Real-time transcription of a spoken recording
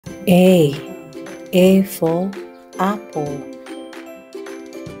A. A for apple.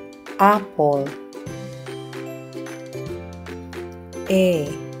 Apple. A.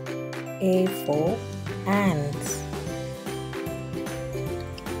 A for ants.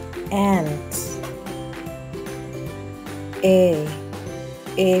 Ants. A.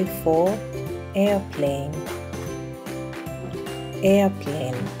 A for airplane.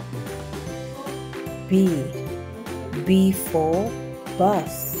 Airplane. B. B for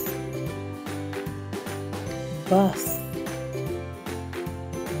bus. Bus.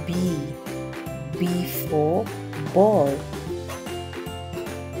 B. B for ball.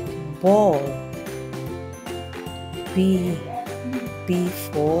 Ball. B. B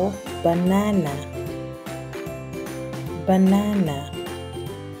for banana. Banana.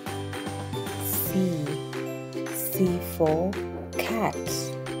 C. C for cat.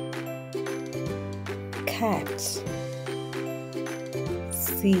 Cat.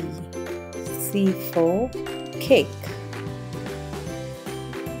 C. C for cake.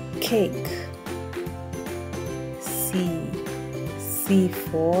 Cake. C. C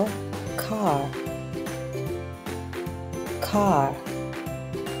for car. Car.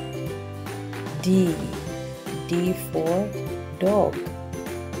 D. D for dog.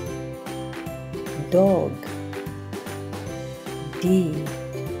 Dog. D.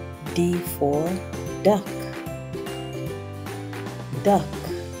 D for duck. Duck.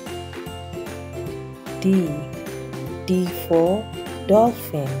 D. D for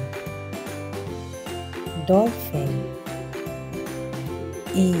dolphin. Dolphin.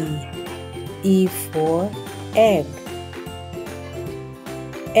 E. E for egg.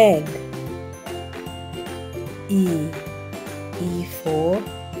 Egg. E. E for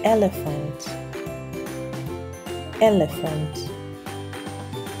elephant. Elephant.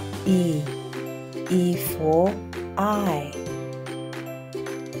 E. E for eye.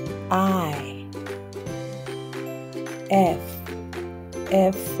 Eye. F.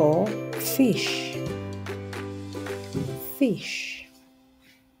 F for fish. Fish.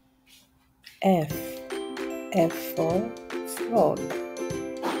 F. F for frog.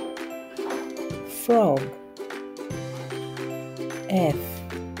 Frog. F.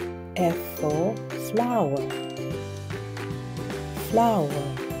 F for flower. Flower.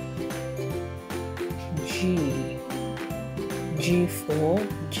 G. G for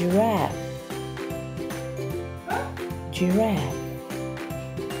giraffe. Giraffe.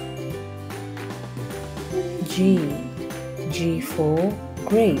 G. G for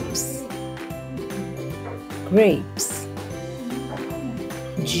grapes. Grapes.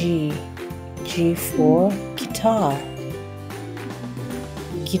 G. G for guitar.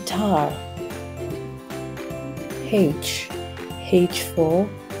 Guitar. H. H for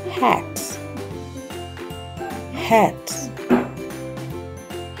hat. Hat.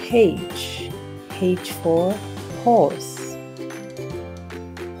 H. H for horse.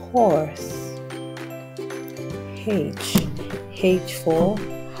 Horse. H. H for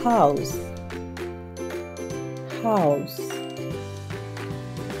house. House.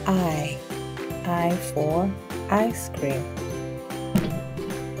 I. I for ice cream.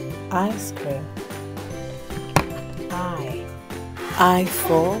 Ice cream. I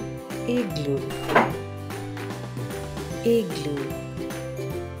for igloo. Igloo.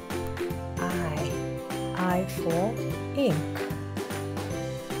 I for ink.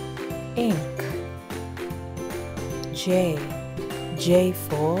 Ink. J. J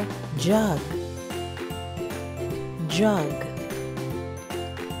for jug. Jug.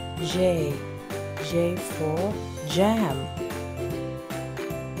 J. J for jam.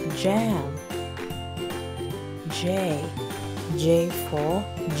 Jam. J. J for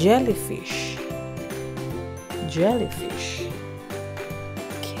jellyfish. Jellyfish.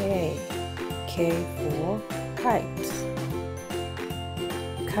 K. K for kite.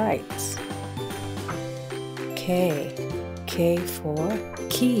 Kite. K. K for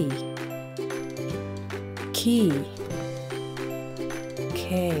key. Key.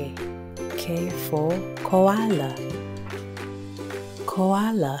 K. K for koala.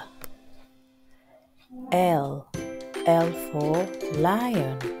 Koala. L. L for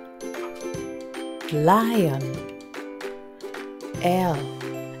lion. Lion. L.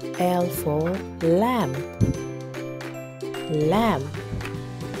 L for lamp. Lamp.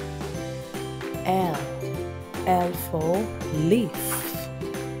 L. L for leaf.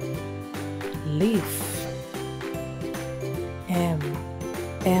 Leaf. M.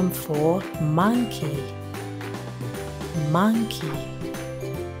 M for monkey. Monkey.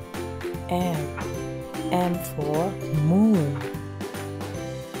 M. M for moon.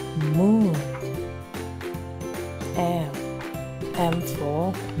 Moon. M. M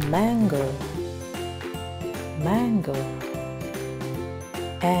for mango, mango.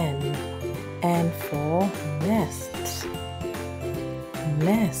 N for nest,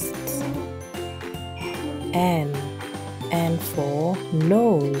 nest. N for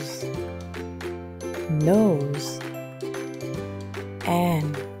nose, nose.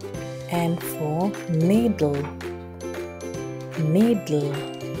 N for needle, needle.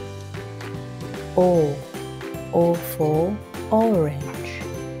 O for orange,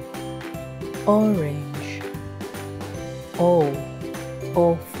 orange.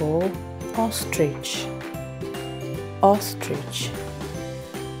 O for ostrich, ostrich.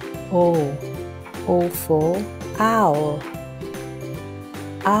 O for owl,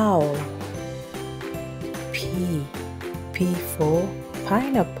 owl. P for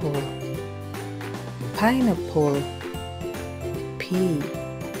pineapple, pineapple. P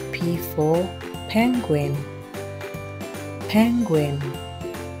for penguin, penguin.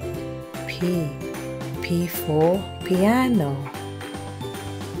 P for piano,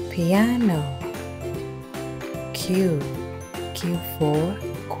 piano. Q for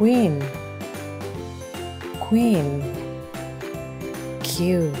queen, queen.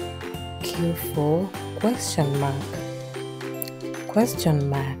 Q for question mark, question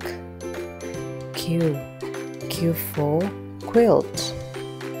mark. Q for quilt,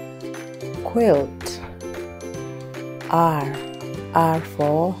 quilt. R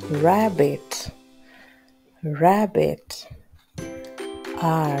for rabbit, rabbit.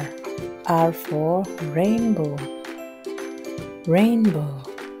 R for rainbow, rainbow.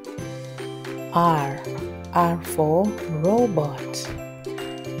 R for robot,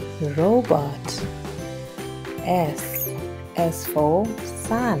 robot. S for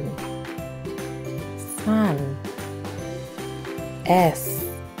sun, sun. S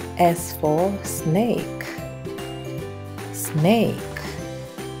for snake, snake.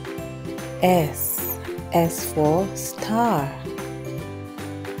 S for star,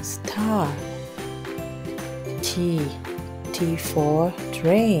 star. T for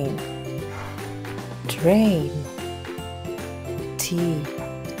train, train. T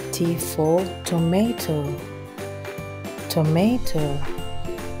for tomato, tomato.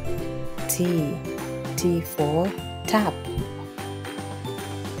 T for tap,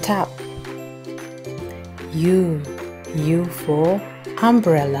 tap. U for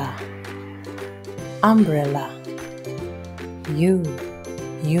umbrella, umbrella. U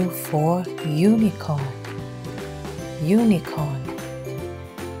for unicorn, unicorn.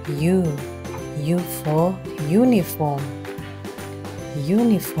 U for uniform,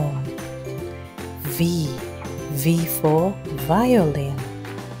 uniform. V for violin,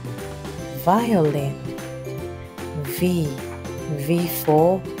 violin. V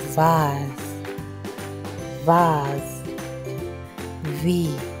for vase, vase.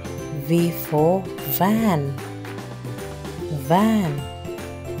 V for van, van.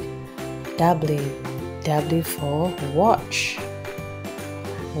 W for watch,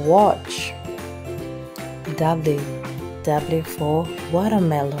 watch. W for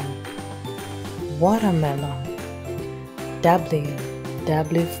watermelon, watermelon.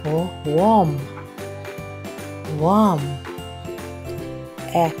 W for worm, worm.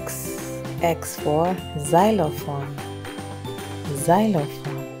 X for xylophone,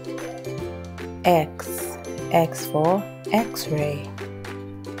 xylophone. X for X-ray,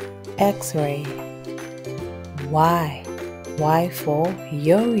 X-ray. Y for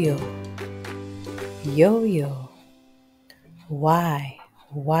yo-yo, yo-yo. Y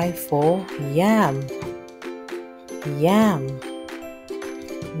for yam, yam.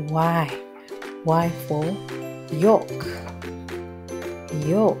 Y for yolk,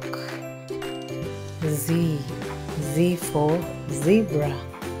 yolk. Z for zebra,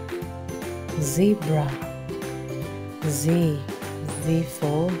 zebra. Z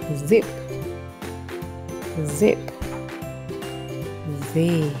for zip, zip.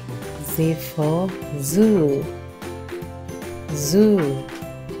 Z for zoo, zoo.